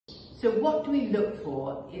So what do we look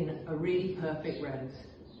for in a really perfect rose?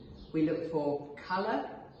 We look for colour,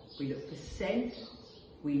 we look for scent,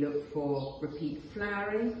 we look for repeat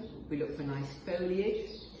flowering, we look for nice foliage.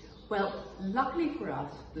 Well, luckily for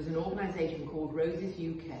us, there's an organisation called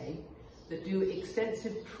RosesUK that do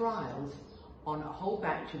extensive trials on a whole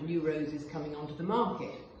batch of new roses coming onto the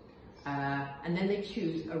market. And then they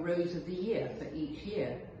choose a rose of the year for each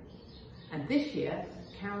year. And this year,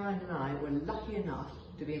 Caroline and I were lucky enough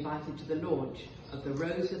to be invited to the launch of the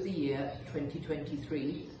Rose of the Year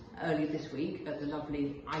 2023 early this week at the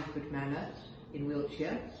lovely Iford Manor in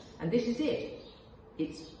Wiltshire. And this is it.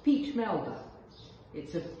 It's Peach Melba.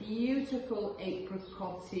 It's a beautiful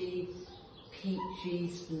apricotty,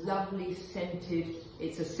 peachy, lovely scented.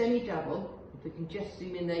 It's a semi-double. If we can just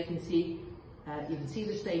zoom in there, you can see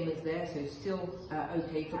the stamens there, so still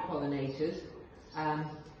okay for pollinators. And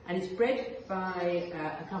it's bred by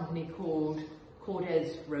a company called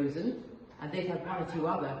Cordes Rosen, and they've had one or two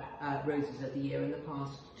other roses of the year in the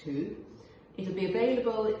past too. It'll be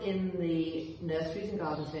available in the nurseries and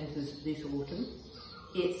garden centres this autumn.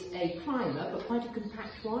 It's a climber, but quite a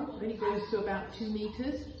compact one. It only grows to about 2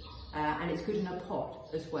 metres, and it's good in a pot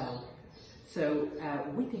as well. So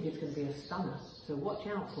we think it's going to be a stunner, so watch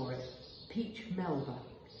out for it. Peach Melba.